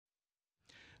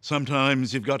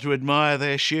Sometimes you've got to admire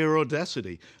their sheer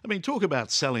audacity. I mean, talk about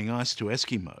selling ice to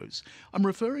Eskimos. I'm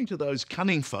referring to those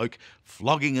cunning folk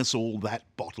flogging us all that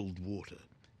bottled water.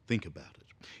 Think about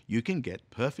it. You can get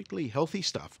perfectly healthy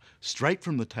stuff straight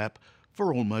from the tap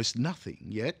for almost nothing,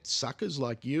 yet suckers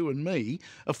like you and me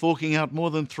are forking out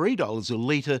more than $3 a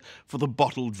litre for the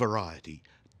bottled variety,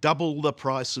 double the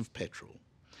price of petrol.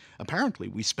 Apparently,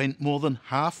 we spent more than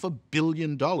 $500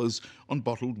 million on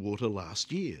bottled water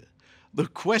last year. The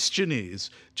question is,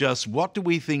 just what do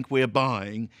we think we're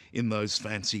buying in those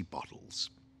fancy bottles?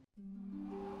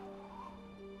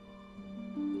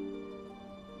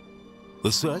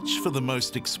 The search for the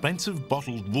most expensive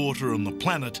bottled water on the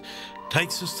planet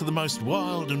takes us to the most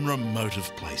wild and remote of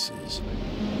places.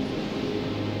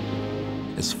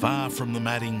 As far from the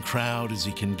madding crowd as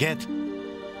you can get,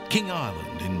 King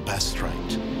Island in Bass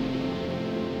Strait.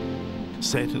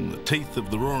 Set in the teeth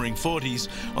of the roaring 40s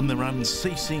on their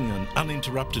unceasing and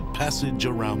uninterrupted passage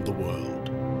around the world.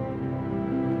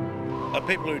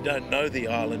 People who don't know the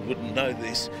island wouldn't know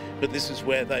this, but this is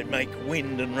where they make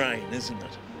wind and rain, isn't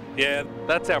it? Yeah,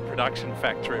 that's our production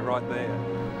factory right there.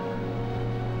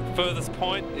 Furthest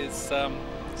point is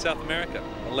South America,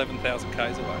 11,000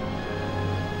 k's away.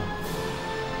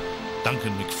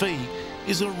 Duncan McPhee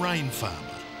is a rain farmer.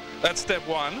 That's step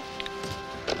one.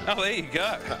 Oh, there you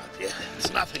go. Yeah,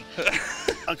 it's nothing.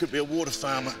 I could be a water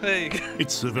farmer. There you go.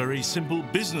 It's a very simple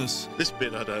business. This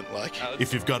bit I don't like.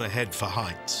 If you've got a head for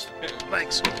heights.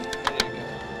 Thanks. There you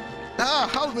go.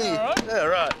 Hold me. All right. Yeah,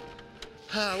 right.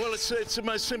 Well, it's the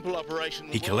most simple operation.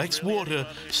 He collects water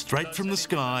straight from the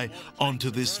sky onto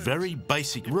this very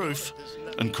basic roof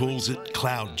and calls it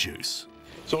cloud juice.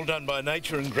 It's all done by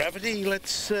nature and gravity.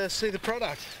 Let's see the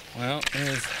product. Well,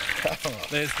 there's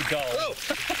the gold. Oh,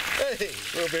 hey,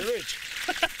 we'll be rich.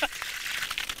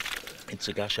 It's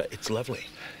a gusher. It's lovely.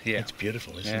 Yeah. It's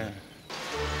beautiful, isn't it?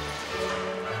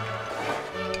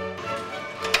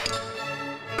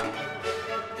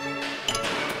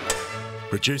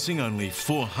 Producing only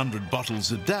 400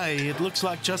 bottles a day, it looks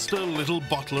like just a little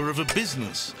bottler of a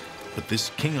business. But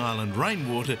this King Island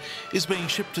rainwater is being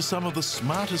shipped to some of the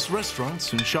smartest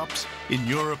restaurants and shops in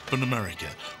Europe and America,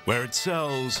 where it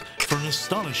sells for an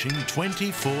astonishing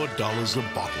 $24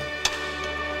 a bottle.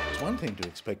 It's one thing to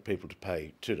expect people to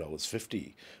pay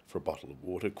 $2.50 for a bottle of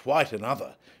water, quite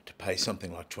another to pay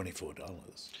something like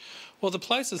 $24. Well, the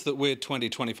places that we're $20,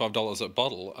 $25 a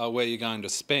bottle are where you're going to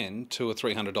spend $200 or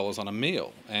 $300 on a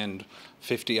meal and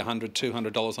 $50, $100,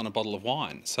 $200 on a bottle of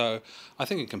wine. So I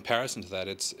think in comparison to that,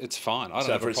 it's fine. I don't have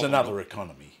a problem. It's another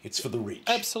economy. It's for the rich.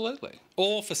 Absolutely.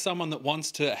 Or for someone that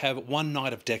wants to have one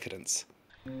night of decadence.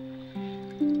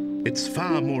 It's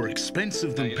far more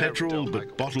expensive than petrol,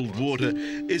 but bottled water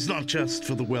is not just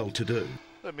for the well-to-do.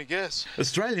 Let me guess.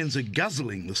 Australians are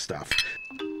guzzling the stuff,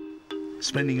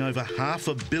 spending over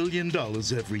 $500 million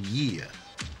every year.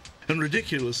 And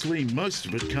ridiculously, most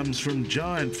of it comes from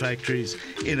giant factories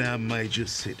in our major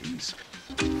cities.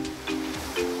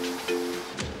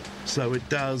 So it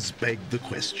does beg the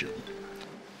question.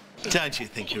 Don't you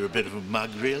think you're a bit of a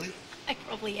mug, really? I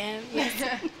probably am,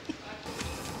 yes.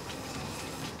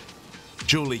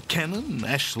 Julie Cannon,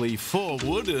 Ashley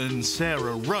Forwood and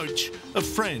Sarah Roach are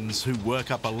friends who work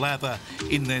up a lather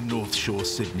in their North Shore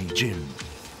Sydney gym.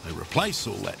 They replace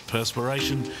all that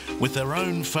perspiration with their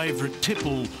own favourite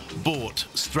tipple bought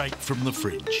straight from the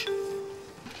fridge.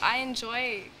 I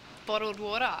enjoy bottled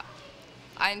water.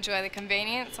 I enjoy the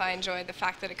convenience. I enjoy the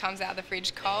fact that it comes out of the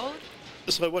fridge cold.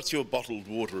 So what's your bottled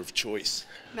water of choice?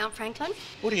 Mount Franklin,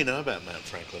 What do you know about Mount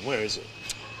Franklin? Where is it?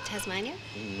 Tasmania.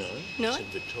 No, No? it's in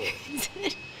Victoria.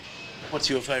 What's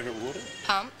your favourite water?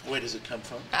 Pump. Where does it come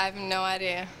from? I have no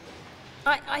idea.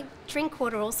 I drink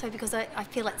water also because I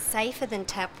feel it's safer than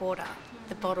tap water,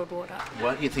 the bottled water.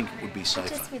 Why do you think it would be safer?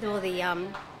 Just with all the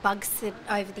bugs that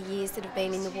over the years that have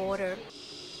been in the water.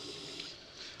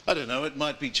 I don't know, it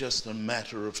might be just a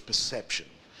matter of perception.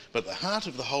 But the heart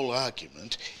of the whole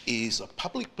argument is a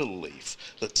public belief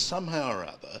that somehow or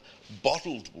other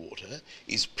bottled water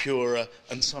is purer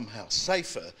and somehow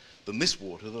safer than this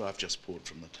water that I've just poured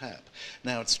from the tap.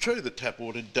 Now, it's true that tap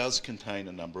water does contain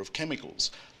a number of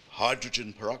chemicals: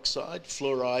 hydrogen peroxide,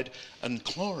 fluoride and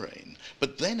chlorine.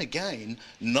 But then again,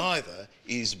 neither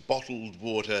is bottled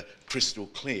water crystal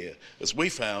clear, as we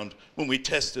found when we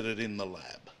tested it in the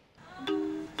lab.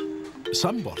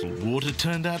 Some bottled water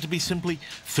turned out to be simply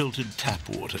filtered tap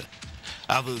water.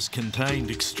 Others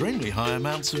contained extremely high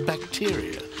amounts of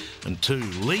bacteria, and 2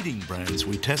 leading brands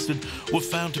we tested were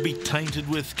found to be tainted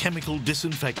with chemical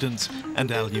disinfectants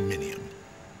and aluminium.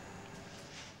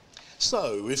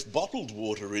 So, if bottled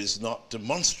water is not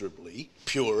demonstrably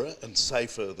purer and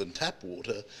safer than tap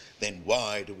water, then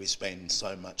why do we spend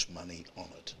so much money on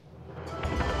it?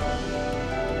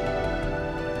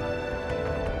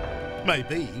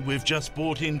 Maybe we've just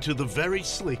bought into the very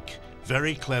slick,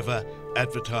 very clever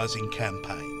advertising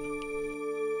campaign.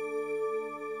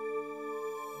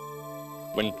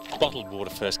 When bottled water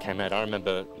first came out, I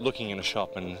remember looking in a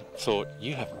shop and thought,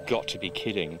 you have got to be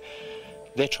kidding.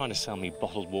 They're trying to sell me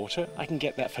bottled water. I can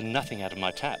get that for nothing out of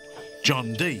my tap.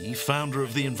 John Dee, founder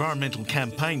of the environmental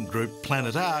campaign group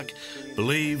Planet Ark,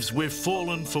 believes we've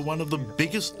fallen for one of the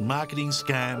biggest marketing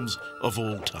scams of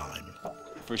all time.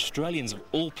 For Australians of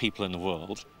all people in the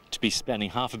world to be spending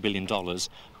 $500 million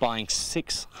buying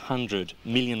 600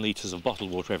 million litres of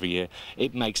bottled water every year,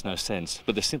 it makes no sense.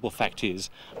 But the simple fact is,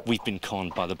 we've been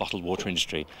conned by the bottled water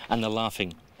industry, and they're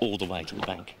laughing all the way to the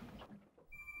bank.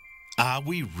 Are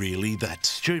we really that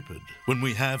stupid when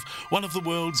we have one of the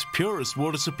world's purest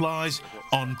water supplies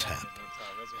on tap?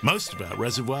 Most of our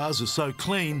reservoirs are so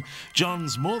clean,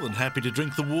 John's more than happy to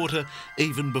drink the water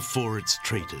even before it's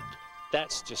treated.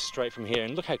 That's just straight from here,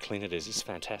 and look how clean it is. It's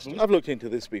fantastic. I've looked into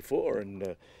this before and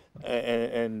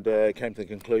came to the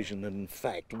conclusion that, in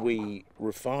fact, we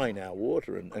refine our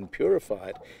water and purify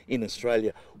it in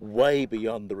Australia way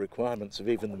beyond the requirements of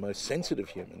even the most sensitive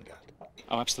human gut.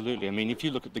 Oh, absolutely. I mean, if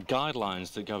you look at the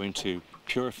guidelines that go into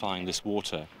purifying this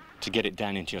water to get it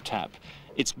down into your tap,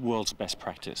 it's world's best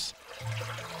practice.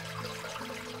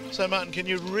 So, Martin, can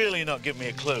you really not give me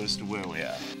a clue as to where we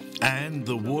are? And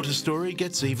the water story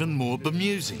gets even more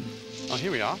bemusing. Oh,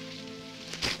 here we are.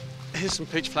 Here's some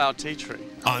peach flower tea tree.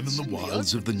 I'm in the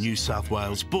wilds of the New South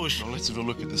Wales bush. Well, let's have a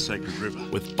look at the Sacred River.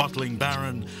 With bottling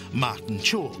baron Martin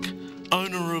Chalk,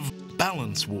 owner of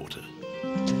Balance Water.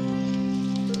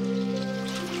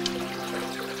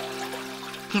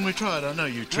 Can we try it? I know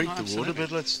you treat the water, but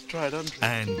let's try it on.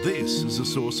 And this is the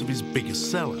source of his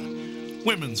biggest seller,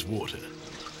 women's water.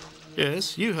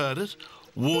 Yes, you heard it.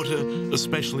 Water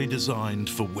especially designed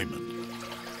for women.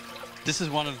 This is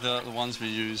one of the ones we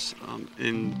use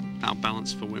in our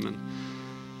Balance for Women.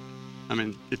 I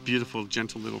mean, it's beautiful,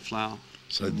 gentle little flower.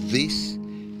 So this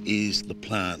is the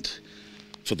plant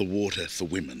for the water for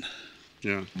women.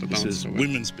 Yeah, the This Balance is for Women.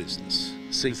 women's business,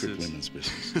 secret women's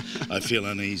business. I feel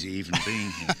uneasy even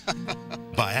being here.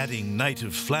 By adding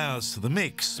native flowers to the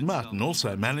mix, Martin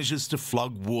also manages to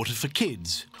flog water for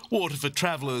kids, water for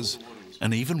travellers,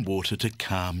 and even water to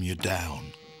calm you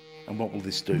down. And what will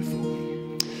this do for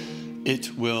me?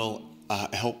 It will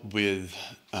help with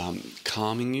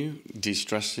calming you,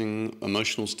 de-stressing,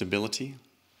 emotional stability,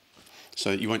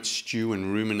 so that you won't stew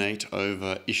and ruminate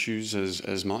over issues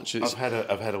as much. I've had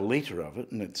a litre of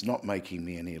it, and it's not making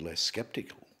me any less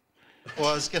sceptical. Well,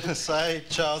 I was going to say,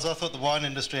 Charles, I thought the wine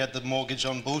industry had the mortgage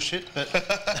on bullshit, but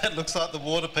it looks like the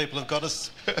water people have got us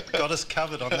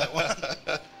covered on that one.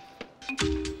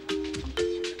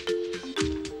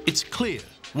 It's clear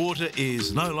water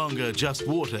is no longer just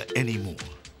water anymore.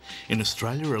 In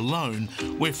Australia alone,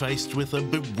 we're faced with a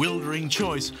bewildering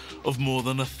choice of more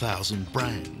than 1,000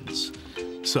 brands.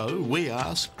 So we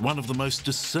asked one of the most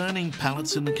discerning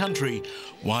palates in the country,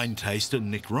 wine taster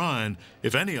Nick Ryan,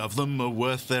 if any of them are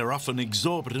worth their often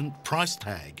exorbitant price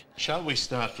tag. Shall we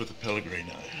start with the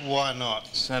Pellegrino? Why not?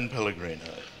 San Pellegrino.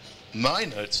 My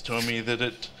notes tell me that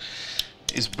it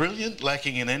is brilliant,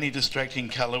 lacking in any distracting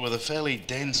colour, with a fairly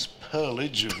dense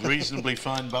pearlage of reasonably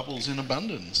fine bubbles in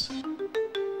abundance.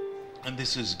 And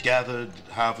this is gathered,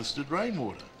 harvested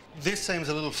rainwater. This seems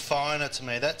a little finer to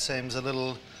me. That seems a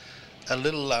little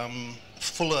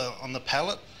fuller on the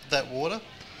palate, that water.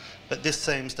 But this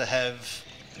seems to have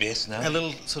a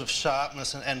little sort of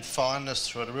sharpness and fineness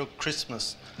through it, a real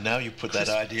crispness. Now you put that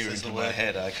idea into my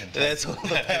head, I can tell. That's all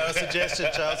the power of suggestion,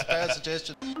 Charles, the power of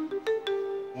suggestion.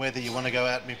 Whether you want to go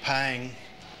out and be paying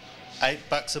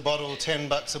 $8 a bottle,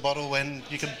 $10 a bottle, when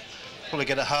you can probably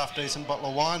get a half-decent bottle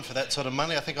of wine for that sort of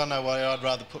money. I think I know where I'd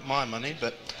rather put my money,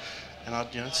 and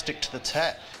I'd stick to the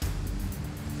tap.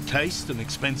 Taste and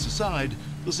expense aside,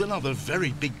 there's another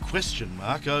very big question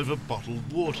mark over bottled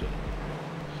water.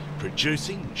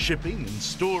 Producing, shipping and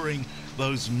storing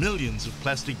those millions of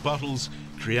plastic bottles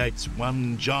creates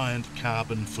one giant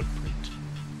carbon footprint.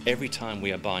 Every time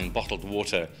we are buying bottled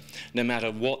water, no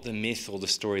matter what the myth or the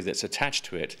story that's attached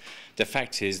to it, the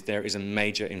fact is there is a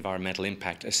major environmental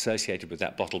impact associated with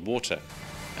that bottled water.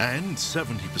 And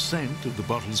 70% of the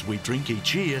bottles we drink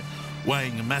each year,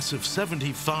 weighing a massive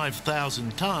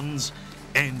 75,000 tonnes,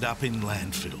 end up in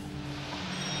landfill.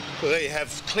 Well, there you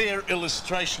have clear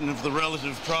illustration of the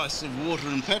relative price of water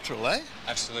and petrol, eh?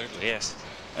 Absolutely, yes.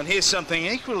 And here's something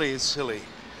equally as silly,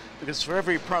 because for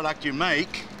every product you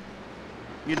make,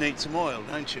 You need some oil,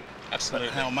 don't you? Absolutely.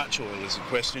 But how much oil is the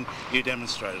question. You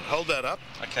demonstrated. Hold that up.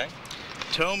 Okay.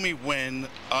 Tell me when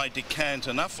I decant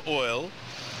enough oil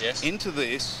Yes. into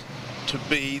this to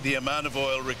be the amount of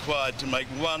oil required to make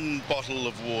 1 bottle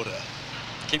of water.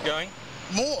 Keep going.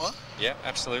 More? Yeah,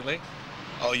 absolutely.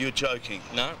 Oh, you're joking.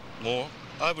 No, more.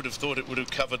 I would have thought it would have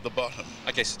covered the bottom.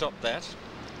 Okay, stop that.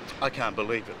 I can't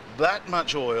believe it. That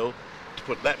much oil to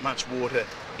put that much water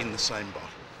in the same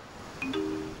bottle.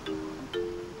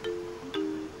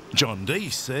 John D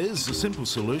says the simple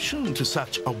solution to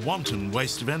such a wanton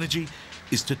waste of energy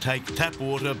is to take tap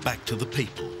water back to the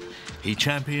people. He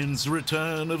champions the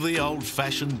return of the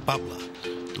old-fashioned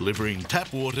bubbler, delivering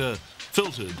tap water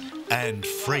filtered and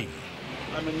free.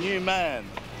 I'm a new man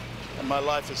and my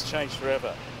life has changed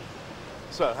forever.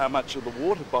 So how much of the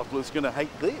water bottle is going to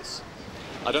hate this?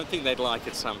 I don't think they'd like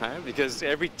it somehow, because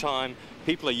every time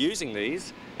people are using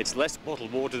these, it's less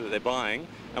bottled water that they're buying,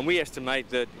 and we estimate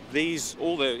that these,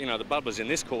 all the, the bubblers in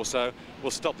this Corso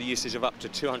will stop the usage of up to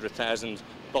 200,000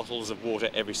 bottles of water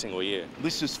every single year.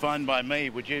 This is fine by me.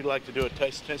 Would you like to do a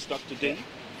taste test, Dr. D?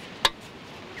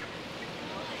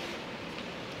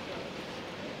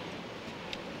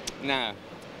 No,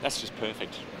 that's just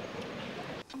perfect.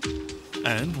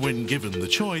 And when given the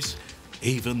choice,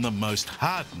 even the most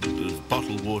hardened of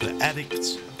bottled water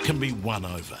addicts can be won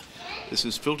over. This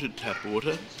is filtered tap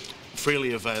water,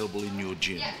 freely available in your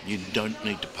gym. You don't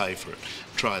need to pay for it.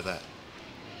 Try that.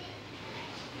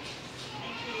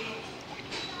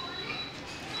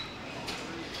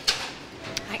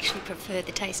 I actually prefer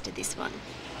the taste of this one.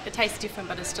 It tastes different,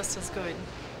 but it's just as good.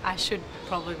 I should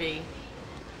probably be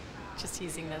just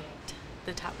using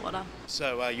the tap water.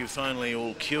 So are you finally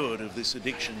all cured of this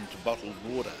addiction to bottled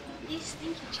water? Yes,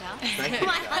 thank you, Charles. Thank you,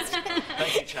 My Charlie. husband.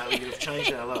 Thank you, Charlie. You've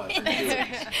changed our lives.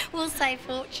 We'll save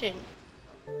fortune.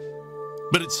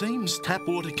 But it seems tap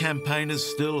water campaigners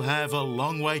still have a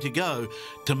long way to go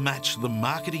to match the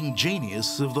marketing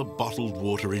genius of the bottled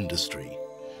water industry.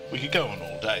 We could go on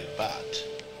all day, but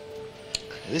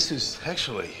this is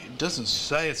actually, it doesn't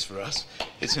say it's for us,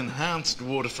 it's enhanced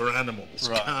water for animals.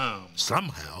 Right. Calm.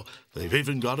 Somehow, they've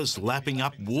even got us lapping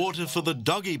up water for the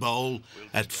doggy bowl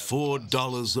at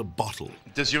 $4 a bottle.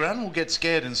 Does your animal get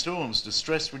scared in storms,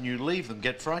 distressed when you leave them,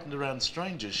 get frightened around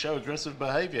strangers, show aggressive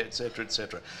behaviour, etc.,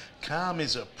 etc.? Calm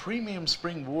is a premium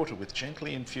spring water with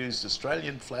gently infused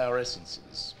Australian flower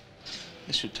essences.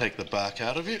 This should take the bark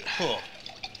out of you.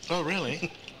 Oh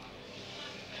really?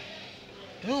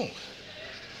 Oh.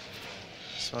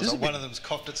 Smells like one of them's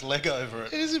cocked its leg over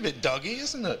it. It is a bit doggy,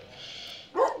 isn't it?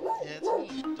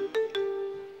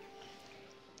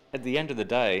 At the end of the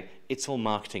day, it's all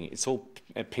marketing, it's all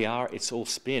PR, it's all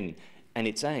spin, and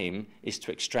its aim is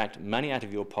to extract money out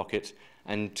of your pocket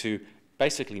and to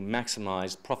basically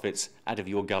maximise profits out of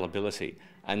your gullibility.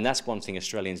 And that's one thing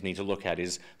Australians need to look at,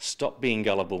 is stop being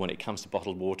gullible when it comes to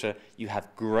bottled water. You have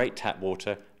great tap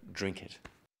water, drink it.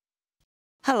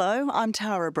 Hello, I'm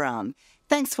Tara Brown.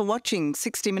 Thanks for watching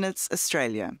 60 Minutes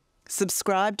Australia.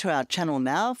 Subscribe to our channel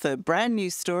now for brand new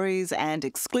stories and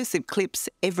exclusive clips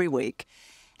every week.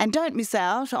 And don't miss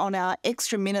out on our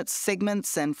extra minutes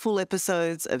segments and full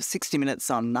episodes of 60 Minutes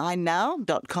on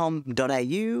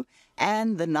 9now.com.au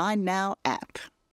and the 9Now app.